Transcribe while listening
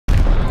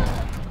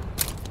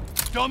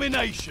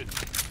Domination.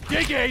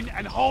 Dig in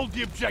and hold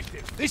the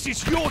objective. This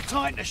is your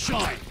time to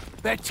shine.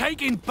 They're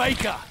taking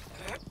Baker.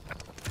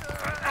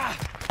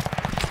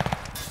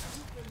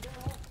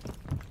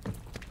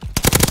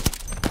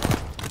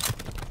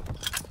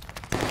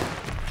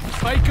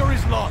 Baker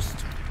is lost.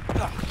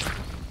 Rock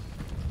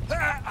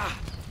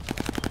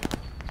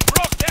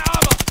the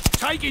armor.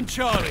 Taking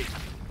Charlie.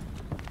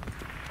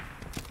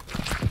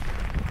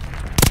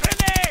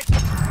 Finish!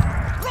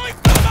 Right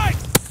for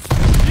mate!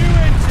 New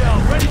intel,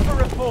 ready for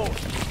report.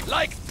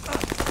 Like...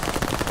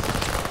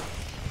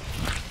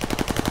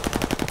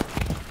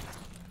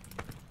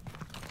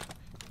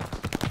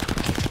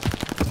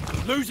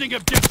 Losing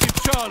objective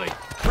Charlie.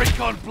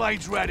 Recon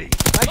planes ready.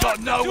 They got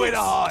nowhere to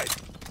hide.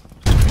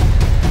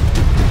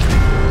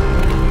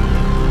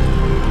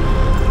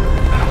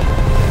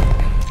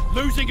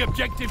 Losing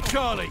objective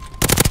Charlie.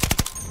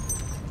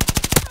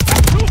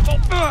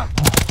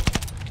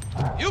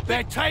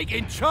 They're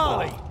taking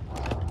Charlie.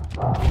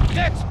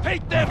 Let's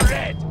paint them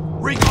red.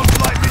 Recon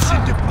flight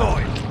mission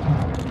deployed.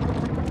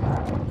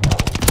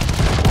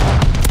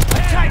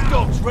 Attack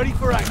dogs ready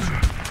for action.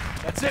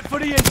 That's it for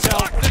the intel.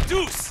 Start the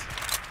deuce.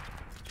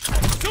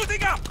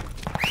 Shooting up!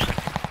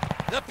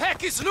 The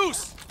pack is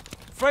loose!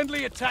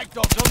 Friendly attack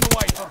dogs on the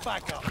way for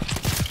backup.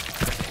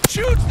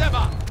 Shoot them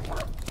up!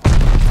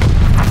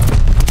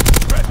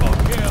 Triple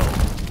kill!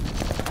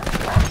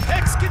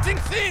 Pack's getting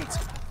thinned!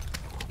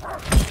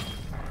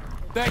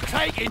 They're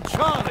taking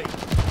Charlie!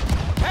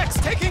 Pack's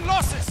taking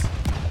losses!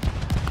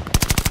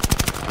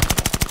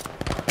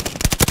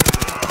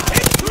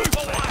 It's through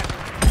for one!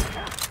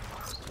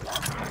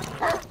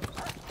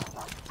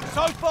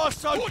 So far,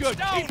 so push good.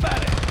 Down. Keep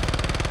at it!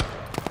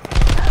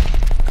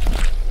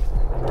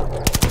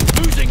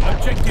 Losing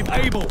objective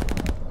Able.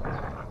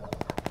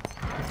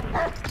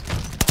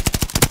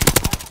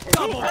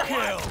 Double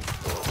kill.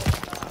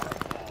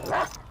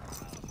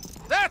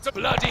 That's a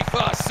bloody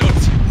fast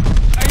suit.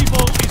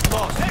 Able is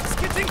lost. That's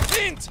getting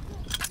thinned.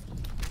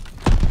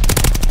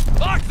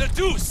 Mark the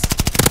deuce.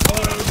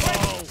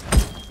 Oh.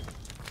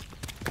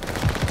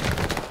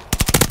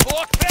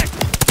 Walk back.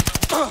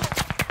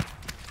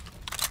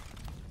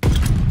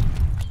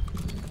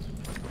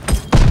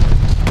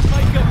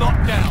 Make a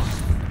lockdown.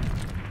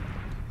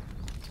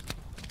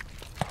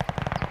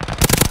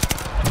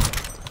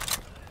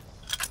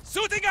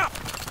 Suiting up!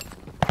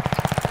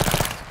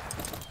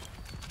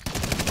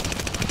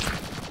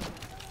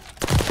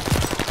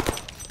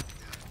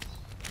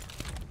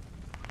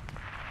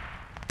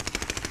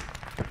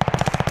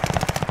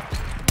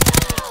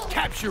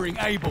 Capturing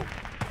Able.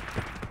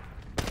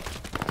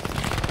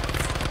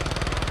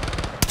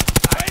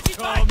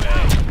 Coming!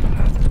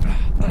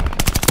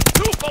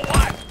 2 for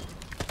 1!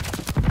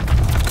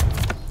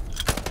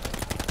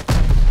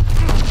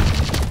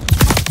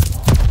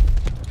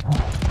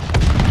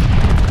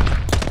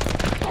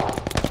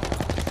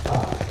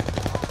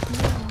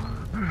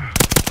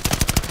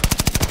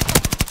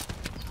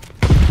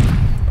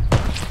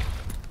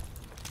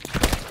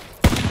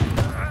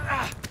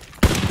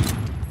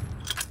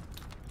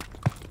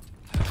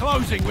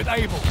 Closing with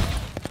Able.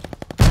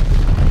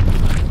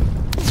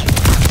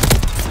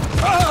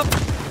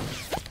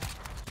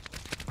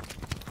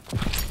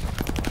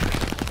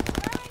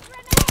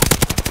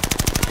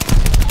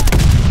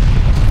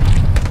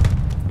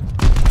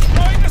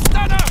 Throwing a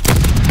stunner!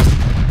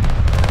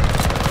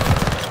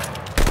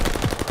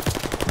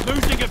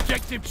 Losing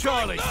objective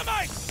Charlie.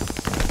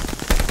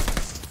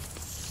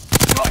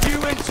 Got you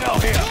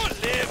intel here.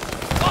 Good live.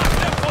 Mark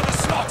them for the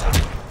slaughter.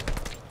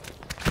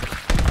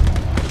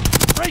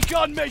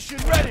 Recon mission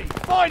ready!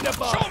 Find a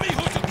bug! Show me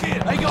who to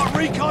kill! They got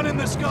recon in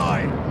the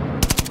sky!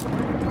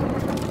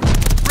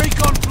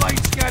 Recon plane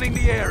scanning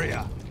the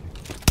area.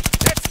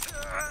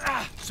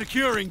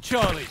 Securing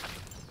Charlie.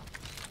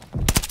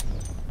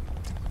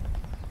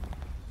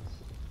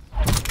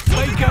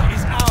 Baker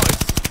is ours.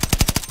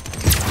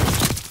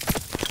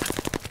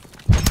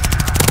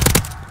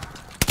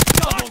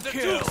 Double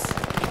kill!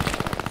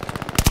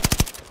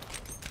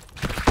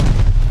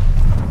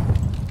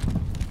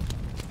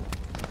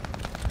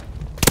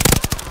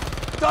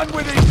 Done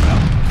with intel.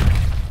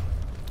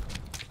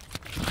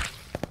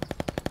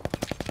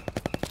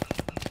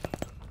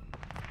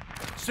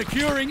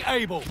 Securing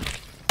Able.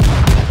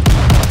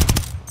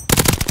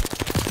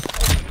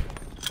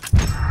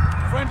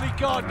 Friendly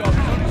guard dog is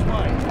on his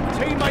way.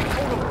 Teammate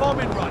called a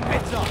bombing run.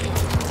 Heads up.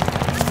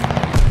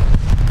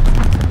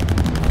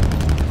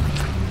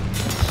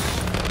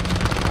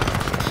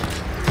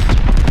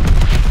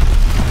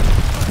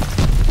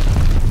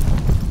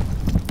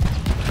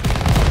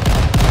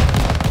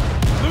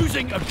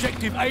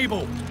 Objective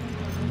Able.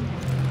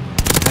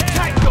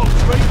 Attack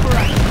dogs ready for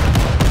action.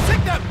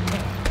 Sick them!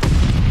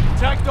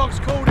 Attack dogs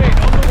called in,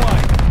 on the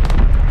way.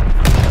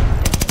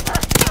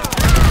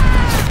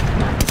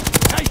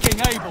 Taking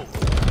Able.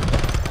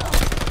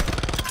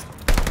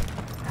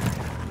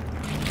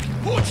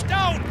 Push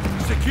down!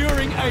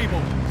 Securing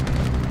Able.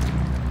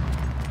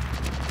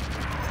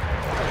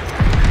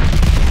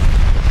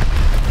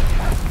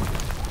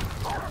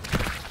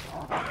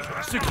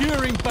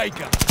 Securing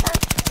Baker.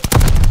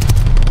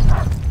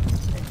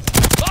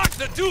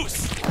 the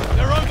deuce!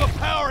 They're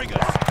overpowering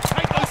us!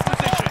 Take those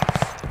positions!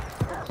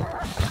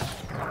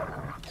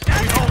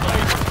 We hold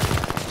Able.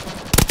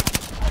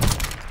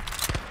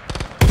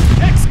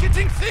 X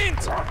getting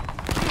thinned!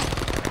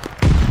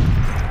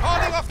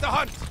 Calling off the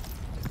hunt!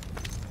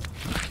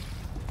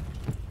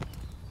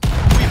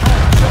 We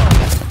hold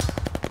Charlie!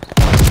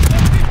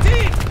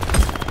 15!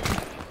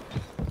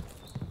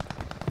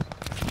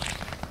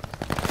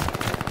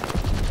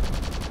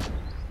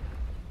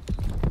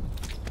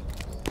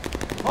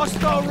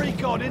 Hostile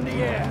recon in the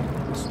air.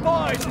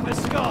 Spies in the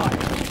sky.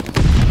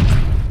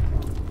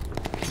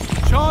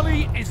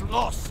 Charlie is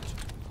lost.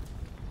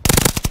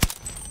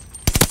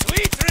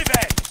 Sweet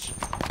revenge!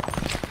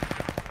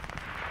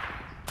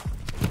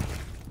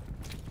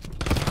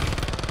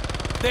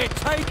 They're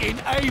taking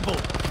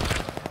Able.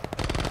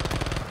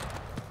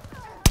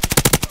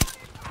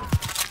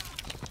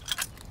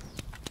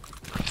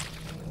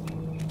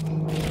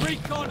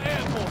 Recon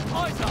airborne.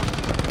 Eyes up.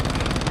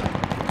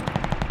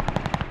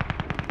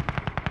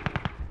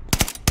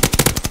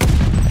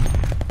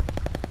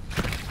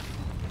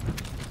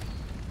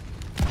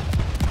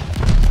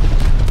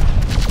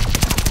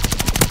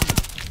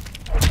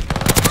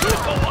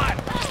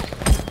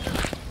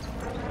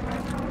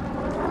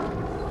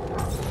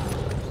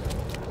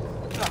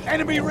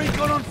 Enemy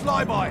recon on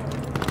flyby.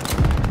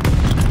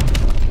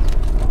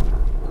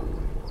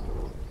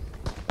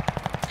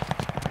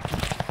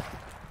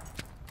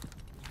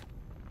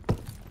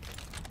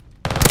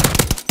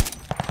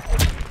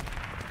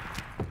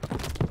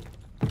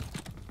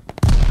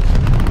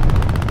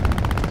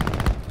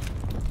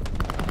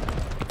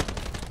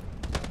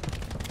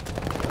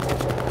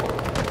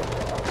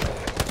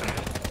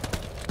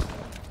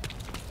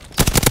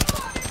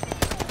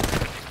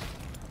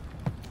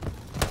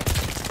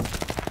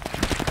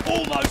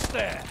 Almost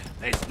there.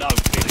 There's no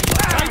kidding.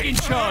 Taking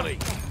Charlie.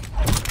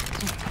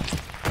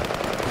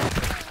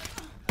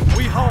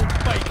 We hold